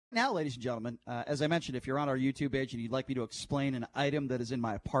Now, ladies and gentlemen, as I mentioned, if you're on our YouTube page and you'd like me to explain an item that is in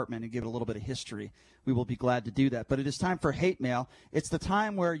my apartment and give it a little bit of history, we will be glad to do that. But it is time for hate mail. It's the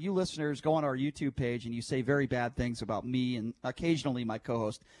time where you listeners go on our YouTube page and you say very bad things about me and occasionally my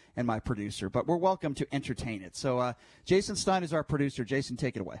co-host and my producer. But we're welcome to entertain it. So Jason Stein is our producer. Jason,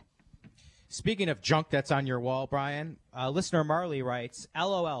 take it away. Speaking of junk that's on your wall, Brian, listener Marley writes,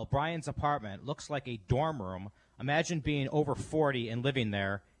 LOL, Brian's apartment looks like a dorm room. Imagine being over 40 and living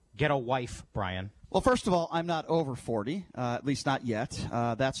there. Get a wife, Brian. Well, first of all, I'm not over 40, at least not yet.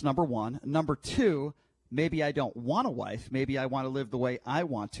 That's number one. Number two, maybe I don't want a wife. Maybe I want to live the way I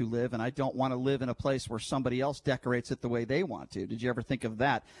want to live, and I don't want to live in a place where somebody else decorates it the way they want to. Did you ever think of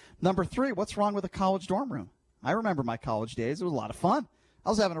that? Number three, what's wrong with a college dorm room? I remember my college days. It was a lot of fun. I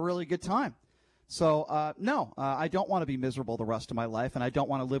was having a really good time. So, no, I don't want to be miserable the rest of my life, and I don't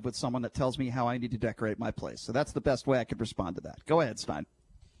want to live with someone that tells me how I need to decorate my place. So that's the best way I could respond to that. Go ahead, Stein.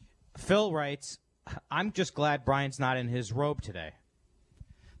 Phil writes, I'm just glad Brian's not in his robe today.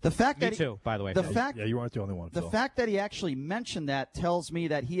 The fact Me that too, by the way. Yeah, you aren't the only one, The Phil. fact that he actually mentioned that tells me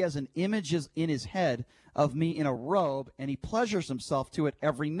that he has an image in his head of me in a robe, and he pleasures himself to it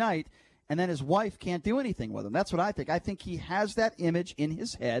every night, and then his wife can't do anything with him. That's what I think. I think he has that image in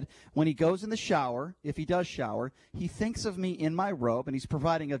his head when he goes in the shower, if he does shower, he thinks of me in my robe, and he's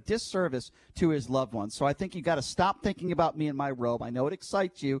providing a disservice to his loved ones. So I think you got to stop thinking about me in my robe. I know it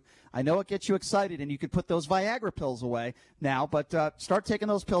excites you. I know it gets you excited, and you could put those Viagra pills away now, but start taking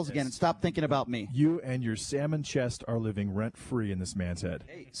those pills again and stop thinking about me. You and your salmon chest are living rent-free in this man's head.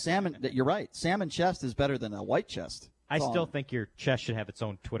 Hey, salmon, you're right. Salmon chest is better than a white chest. I still think your chest should have its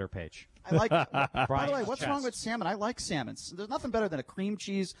own Twitter page. I like it. By the way, Brian's what's chest. wrong with salmon? I like salmon. There's nothing better than a cream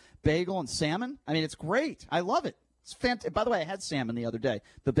cheese bagel and salmon. I mean, it's great. I love it. It's fantastic. By the way, I had salmon the other day.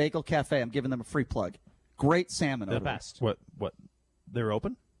 The Bagel Cafe. I'm giving them a free plug. Great salmon. The over there. best. What? They're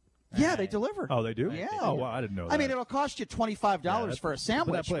open? Yeah, they deliver. Oh, they do? Yeah. Oh, well, I didn't know that. I mean, it'll cost you $25 for a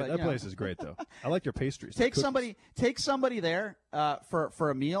sandwich. But that you know. place is great, though. I like their pastries. Take Their somebody there for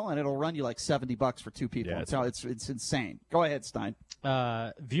a meal, and it'll run you like $70 for two people. Yeah, it's insane. Go ahead, Stein.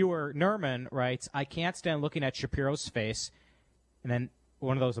 Viewer Nerman writes, I can't stand looking at Shapiro's face, and then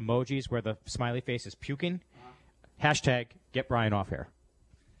one of those emojis where the smiley face is puking. Hashtag get Brian off here.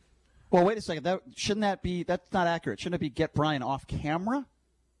 Well, wait a second. That's not accurate. Shouldn't it be get Brian off camera?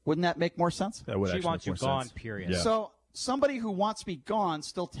 Wouldn't that make more sense? That would She actually wants make you more gone, sense. period. Yeah. So somebody who wants me gone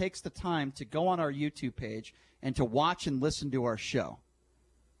still takes the time to go on our YouTube page and to watch and listen to our show.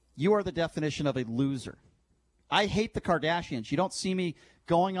 You are the definition of a loser. I hate the Kardashians. You don't see me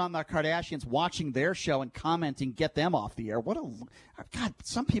going on the Kardashians, watching their show and commenting, get them off the air. God,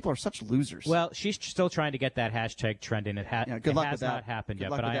 some people are such losers. Well, she's still trying to get that hashtag trending. It, good luck has with that. not happened Good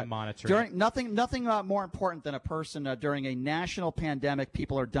yet, luck but with I that. am monitoring. Nothing more important than a person during a national pandemic.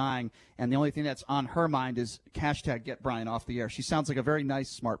 People are dying, and the only thing that's on her mind is hashtag get Brian off the air. She sounds like a very nice,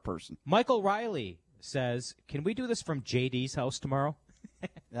 smart person. Michael Riley says, can we do this from JD's house tomorrow?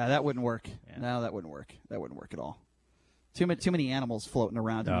 That wouldn't work. Yeah. No, that wouldn't work. That wouldn't work at all. Too many animals floating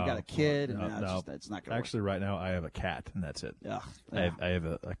around, and you got a kid, and it's not going to work. Actually, right now, I have a cat, and that's it. Yeah. I have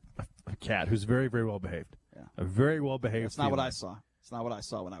a cat who's very, very well behaved. Yeah. A very well behaved. That's not what I saw. It's not what I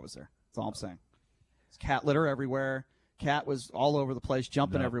saw when I was there. That's all I'm saying. It's cat litter everywhere. Cat was all over the place,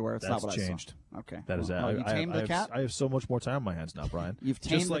 jumping everywhere. It's not what changed. I saw. Okay. That is that. Oh, you tamed the cat? I have so much more time on my hands now, Brian. You've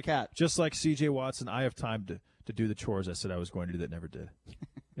tamed the cat. Just like C.J. Watson, I have time to do the chores I said I was going to do that never did.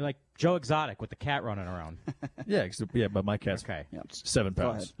 You're like Joe Exotic with the cat running around. But my cat's okay. 7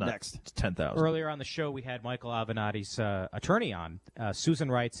 pounds. Next. It's 10,000. Earlier on the show, we had Michael Avenatti's attorney on. Susan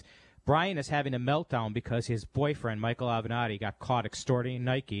writes, Brian is having a meltdown because his boyfriend, Michael Avenatti, got caught extorting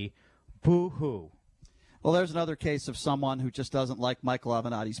Nike. Boo-hoo. Well, there's another case of someone who just doesn't like Michael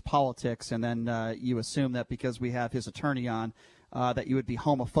Avenatti's politics, and then you assume that because we have his attorney on, that you would be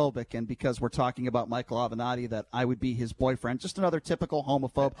homophobic, and because we're talking about Michael Avenatti, that I would be his boyfriend. Just another typical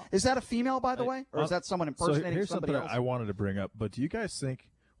homophobe. Is that a female, by the way, or is that someone impersonating here's somebody something else? I wanted to bring up, but do you guys think,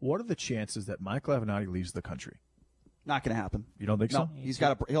 what are the chances that Michael Avenatti leaves the country? Not going to happen. You don't think no,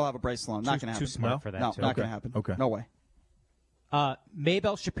 so? He'll have a bracelet on. Not going to happen. Too smart for that, No, too. not going to happen. Okay. No way.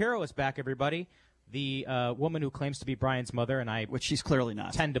 Maybelle Shapiro is back, everybody. The woman who claims to be Brian's mother, and which she's clearly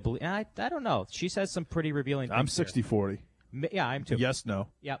not. Tend to believe. I don't know. She says some pretty revealing things. I'm 60-40. Yeah, I'm too. Yes, no.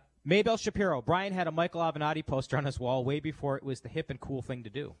 Yep. Maybelle Shapiro. Brian had a Michael Avenatti poster on his wall way before it was the hip and cool thing to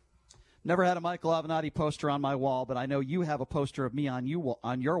do. Never had a Michael Avenatti poster on my wall, but I know you have a poster of me on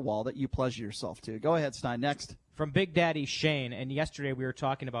your wall that you pleasure yourself to. Go ahead, Stein. Next. From Big Daddy Shane, and yesterday we were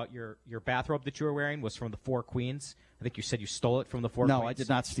talking about your bathrobe that you were wearing was from the Four Queens. I think you said you stole it from the Four No, Queens. I did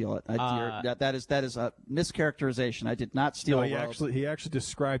not steal it. That is a mischaracterization. I did not steal No, a he robe. actually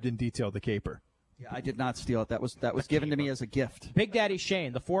described in detail the caper. Yeah, I did not steal it. That was given to me as a gift. Big Daddy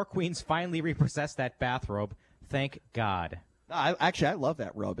Shane, the Four Queens finally repossessed that bathrobe. Thank God. I love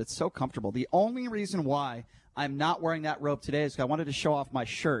that robe. It's so comfortable. The only reason why I'm not wearing that robe today is because I wanted to show off my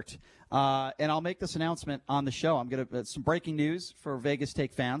shirt. And I'll make this announcement on the show. I'm going to some breaking news for Vegas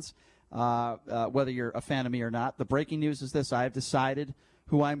Take fans, whether you're a fan of me or not. The breaking news is this: I have decided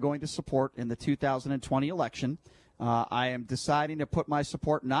who I'm going to support in the 2020 election. I am deciding to put my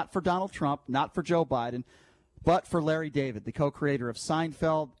support not for Donald Trump, not for Joe Biden, but for Larry David, the co-creator of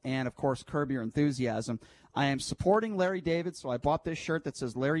Seinfeld and, of course, Curb Your Enthusiasm. I am supporting Larry David, so I bought this shirt that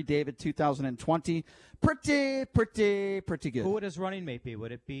says Larry David 2020. Pretty good. Who would his running mate be?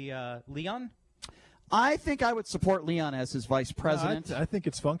 Would it be Leon? I think I would support Leon as his vice president. I think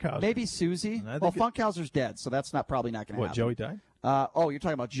it's Funkhauser. Maybe Susie. Well, Funkhauser's dead, so that's probably not going to happen. What, Joey died? You're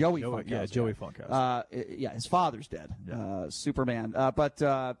talking about Joey Funkhauser. Yeah, Joey Funkhauser. His father's dead. Yeah. Superman.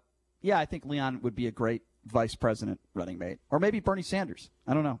 I think Leon would be a great vice president running mate. Or maybe Bernie Sanders.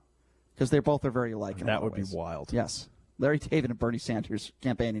 I don't know. Because they both are very alike. That would be wild. Yes. Larry David and Bernie Sanders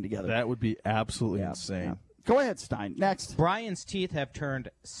campaigning together. That would be absolutely insane. Yeah. Go ahead, Stein. Next. Brian's teeth have turned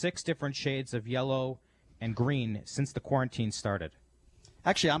 6 different shades of yellow and green since the quarantine started.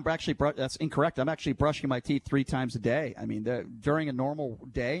 Actually, that's incorrect. I'm actually brushing my teeth 3 times a day. I mean, during a normal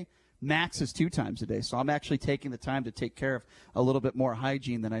day, max is 2 times a day. So I'm actually taking the time to take care of a little bit more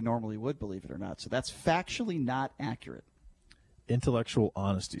hygiene than I normally would, believe it or not. So that's factually not accurate. Intellectual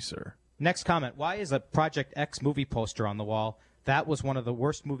honesty, sir. Next comment. Why is a Project X movie poster on the wall? That was one of the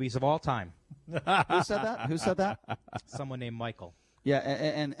worst movies of all time. Who said that? Someone named Michael. Yeah,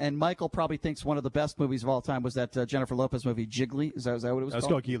 and Michael probably thinks one of the best movies of all time was that Jennifer Lopez movie, Jiggly. Is that what it was called? Let's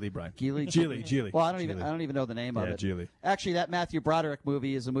go Geely, Brian. Geely. Well, I don't even know the name of it. Geely. Actually, that Matthew Broderick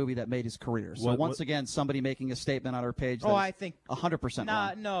movie is a movie that made his career. So once again, somebody making a statement on our page. I think 100%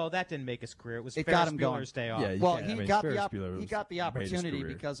 wrong. No, that didn't make his career. It was It Ferris got him Bueller's going. Day Off. Yeah, Well, he got the opportunity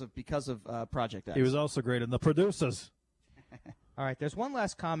because of Project X. He was also great in The Producers. All right, there's one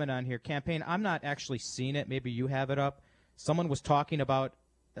last comment on here. Campaign. I'm not actually seeing it. Maybe you have it up. Someone was talking about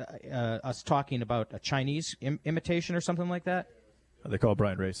us talking about a Chinese imitation or something like that. They call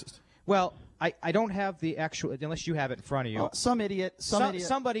Brian racist. Well, I don't have the actual, unless you have it in front of you. Some idiot.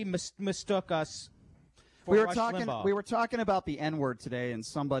 Somebody mistook us for we were Rush talking. Limbaugh. We were talking about the N-word today, and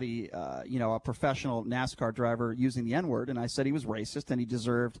somebody, a professional NASCAR driver using the N-word, and I said he was racist and he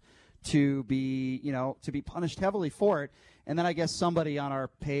deserved to be punished heavily for it. And then I guess somebody on our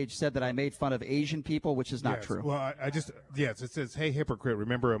page said that I made fun of Asian people, which is not true. Well, it says, hey, hypocrite,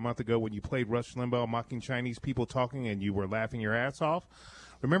 remember a month ago when you played Rush Limbaugh mocking Chinese people talking and you were laughing your ass off?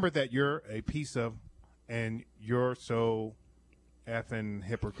 Remember that you're a piece of, and you're so effing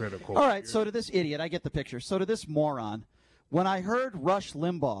hypocritical. All right, so to this idiot, I get the picture. So to this moron, when I heard Rush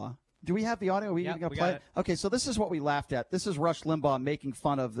Limbaugh, do we have the audio? Are we even going to play it? Okay, so this is what we laughed at. This is Rush Limbaugh making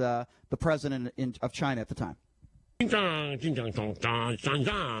fun of the president of China at the time. All right, you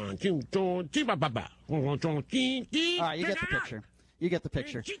get the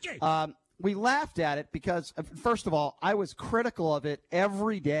picture. We laughed at it because, first of all, I was critical of it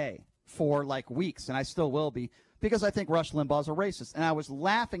every day for like weeks, and I still will be, because I think Rush Limbaugh is a racist. And I was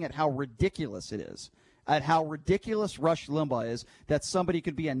laughing at how ridiculous it is, at how ridiculous Rush Limbaugh is, that somebody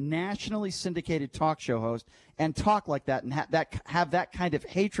could be a nationally syndicated talk show host and talk like that and have that kind of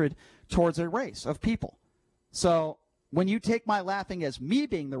hatred towards a race of people. So when you take my laughing as me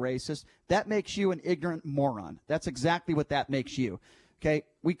being the racist, that makes you an ignorant moron. That's exactly what that makes you. Okay,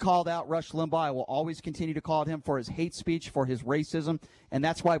 we called out Rush Limbaugh. I will always continue to call him for his hate speech, for his racism, and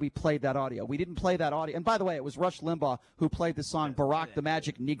that's why we played that audio. We didn't play that audio. And by the way, it was Rush Limbaugh who played the song Barack the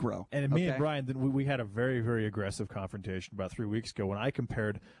Magic Negro. And me and Brian, we had a very, very aggressive confrontation about 3 weeks ago when I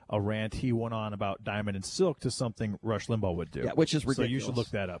compared a rant he went on about Diamond and Silk to something Rush Limbaugh would do. Yeah, which is ridiculous. So you should look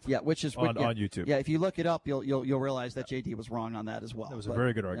that up. Yeah, which is on YouTube. Yeah, if you look it up, you'll realize that JD was wrong on that as well. That was a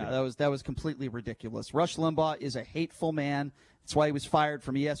very good argument. Yeah, that was completely ridiculous. Rush Limbaugh is a hateful man. That's why he was fired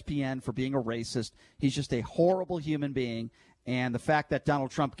from ESPN for being a racist. He's just a horrible human being. And the fact that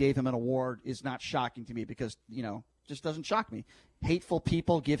Donald Trump gave him an award is not shocking to me because, just doesn't shock me. Hateful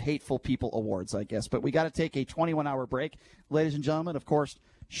people give hateful people awards, I guess. But we got to take a 21-hour break. Ladies and gentlemen, of course,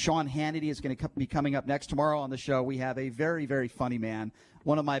 Sean Hannity is going to be coming up next. Tomorrow on the show, we have a very, very funny man.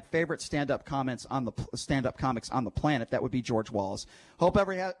 One of my favorite stand-up comics on the planet. That would be George Wallace. Hope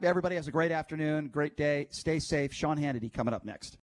everybody has a great afternoon, great day. Stay safe. Sean Hannity coming up next.